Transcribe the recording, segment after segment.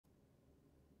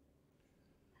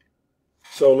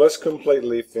So let's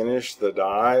completely finish the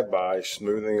die by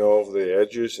smoothing over the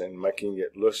edges and making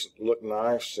it look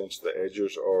nice, since the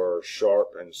edges are sharp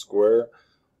and square.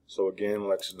 So again,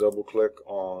 let's double click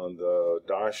on the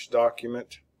die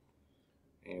document,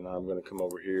 and I'm going to come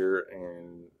over here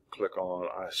and click on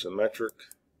isometric.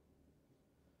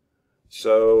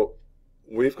 So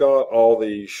we've got all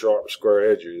the sharp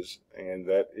square edges, and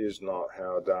that is not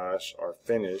how dies are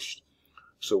finished.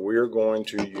 So we're going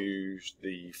to use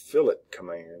the fillet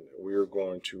command. We're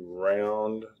going to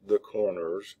round the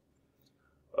corners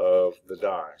of the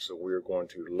die. So we're going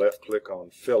to left click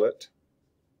on fillet.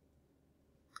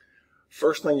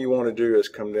 First thing you want to do is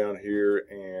come down here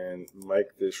and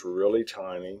make this really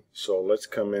tiny. So let's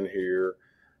come in here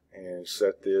and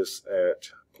set this at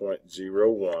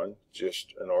 0.01,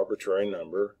 just an arbitrary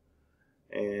number,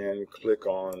 and click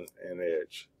on an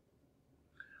edge.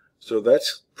 So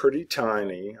that's pretty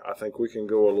tiny. I think we can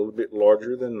go a little bit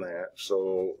larger than that.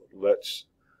 So let's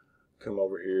come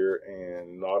over here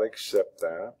and not accept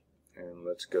that. And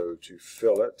let's go to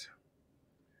fillet.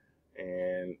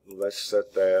 And let's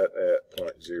set that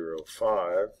at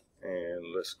 0.05.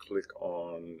 And let's click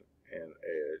on an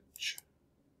edge.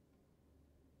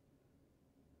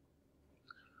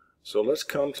 So let's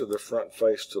come to the front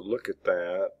face to look at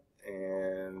that.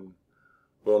 And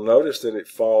we'll notice that it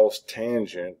falls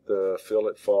tangent, the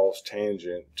fillet falls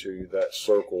tangent to that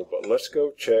circle, but let's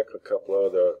go check a couple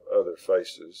other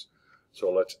faces. So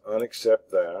let's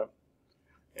unaccept that,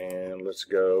 and let's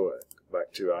go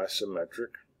back to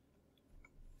isometric.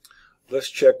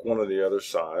 Let's check one of the other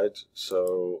sides.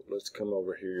 So let's come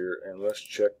over here and let's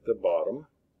check the bottom,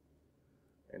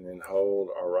 and then hold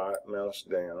our right mouse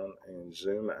down and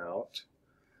zoom out,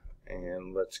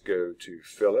 and let's go to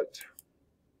fillet.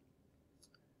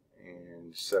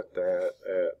 And set that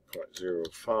at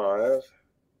 0.05,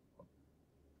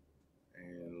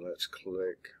 and let's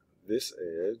click this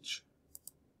edge,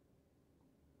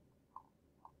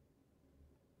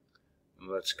 and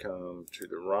let's come to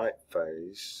the right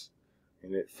face,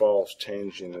 and it falls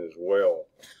tangent as well.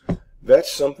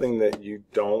 That's something that you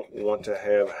don't want to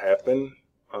have happen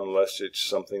unless it's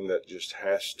something that just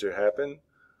has to happen.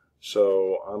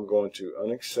 So I'm going to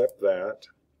unaccept that.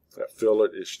 That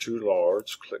fillet is too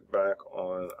large. Click back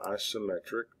on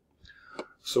isometric.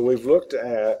 So we've looked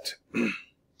at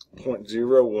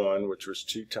 0.01, which was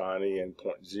too tiny, and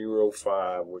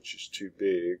 0.05, which is too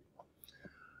big.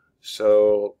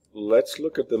 So let's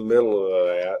look at the middle of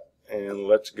that, and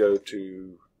let's go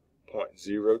to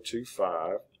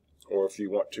 0.025, or if you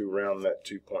want to round that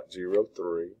to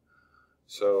 0.03.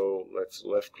 So let's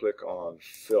left click on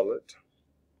fillet.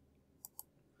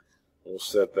 We'll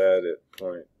set that at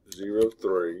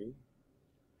 0.03,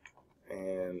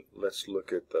 and let's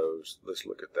look at those. Let's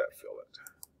look at that fillet.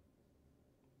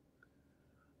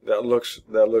 That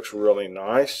looks really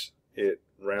nice. It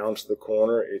rounds the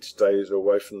corner. It stays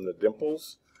away from the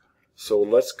dimples. So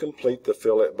let's complete the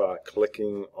fillet by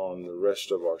clicking on the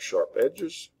rest of our sharp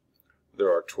edges. There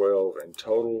are 12 in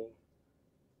total.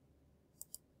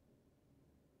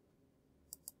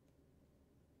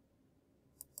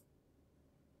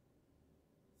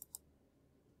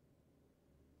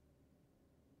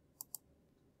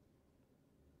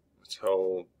 Let's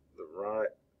hold the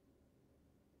right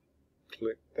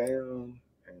click down,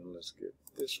 and let's get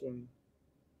this one,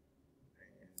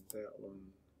 and that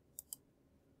one,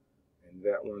 and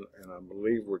that one, and I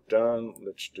believe we're done.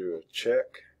 Let's do a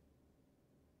check.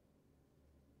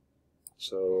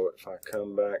 So if I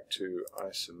come back to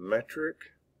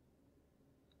isometric,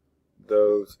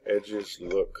 those edges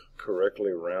look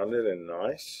correctly rounded and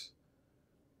nice.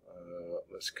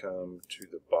 Let's come to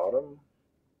the bottom.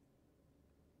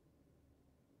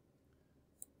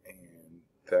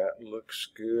 That looks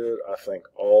good. I think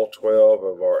all 12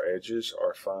 of our edges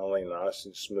are finally nice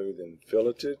and smooth and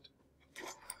filleted.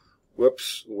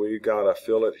 Whoops, we got a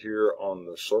fillet here on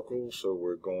the circle, so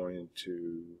we're going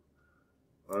to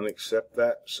unaccept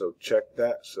that. So check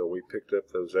that. So we picked up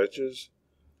those edges.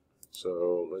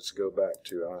 So let's go back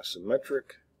to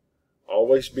isometric.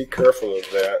 Always be careful of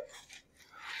that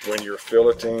when you're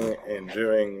filleting and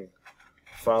doing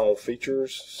final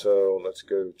features. So let's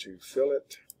go to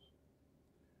fillet.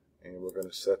 And we're going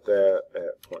to set that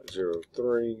at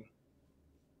 0.03,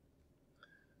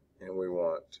 and we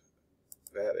want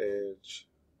that edge.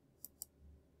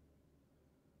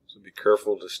 So be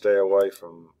careful to stay away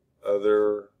from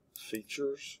other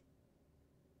features.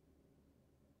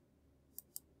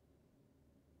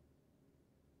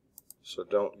 So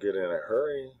don't get in a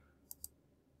hurry.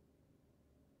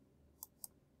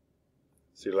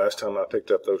 See, last time I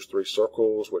picked up those 3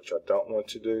 circles, which I don't want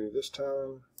to do this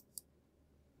time.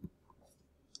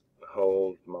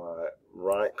 hold my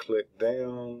right click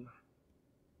down,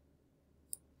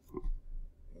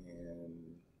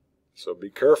 and so be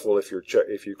careful if you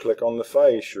click on the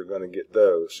face, you're going to get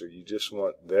those. So you just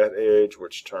want that edge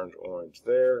which turned orange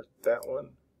there, that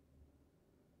one,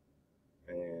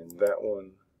 and that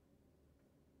one,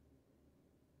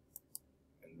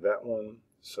 and that one.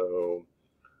 So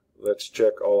let's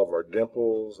check all of our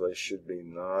dimples. They should be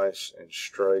nice and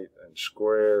straight and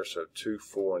square. So 2,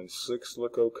 4, and 6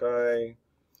 look okay,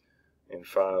 and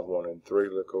 5, 1, and 3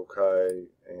 look okay,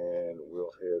 and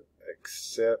we'll hit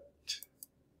accept.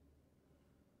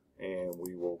 And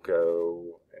we will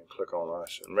go and click on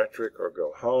isometric or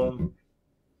go home.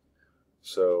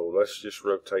 So let's just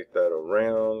rotate that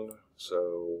around.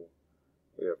 So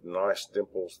we have nice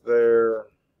dimples there.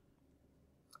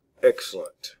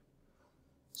 Excellent.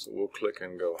 So we'll click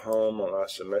and go home on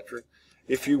isometric.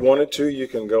 If you wanted to, you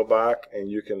can go back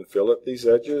and you can fillet these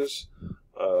edges.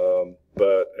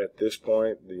 But at this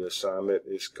point, the assignment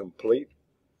is complete.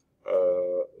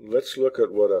 Let's look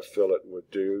at what a fillet would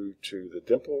do to the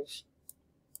dimples.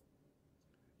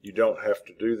 You don't have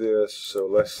to do this, so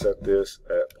let's set this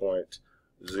at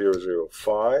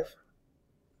 0.005.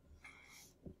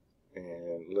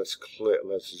 And let's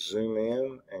zoom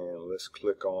in and let's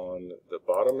click on the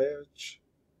bottom edge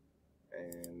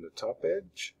and the top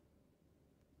edge.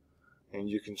 And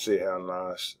you can see how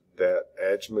nice that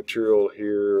adds material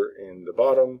here in the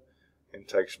bottom and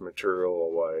takes material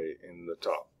away in the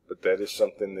top. But that is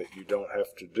something that you don't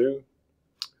have to do.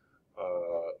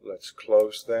 Let's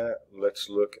close that. Let's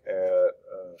look at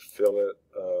a fillet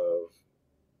of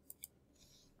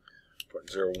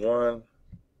 0.01.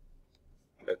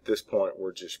 At this point,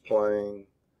 we're just playing.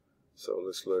 So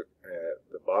let's look at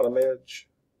the bottom edge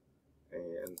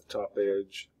and the top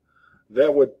edge.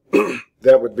 That would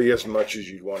that would be as much as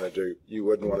you'd want to do. You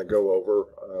wouldn't want to go over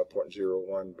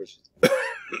 0.01, but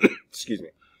excuse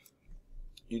me.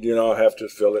 You do not have to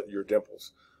fillet your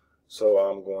dimples. So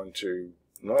I'm going to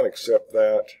not accept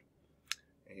that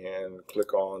and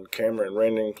click on camera and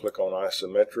rendering, click on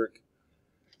isometric,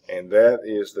 and that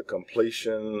is the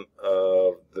completion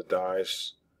of the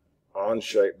DICE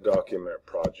ONSHAPE document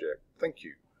project. Thank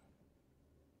you.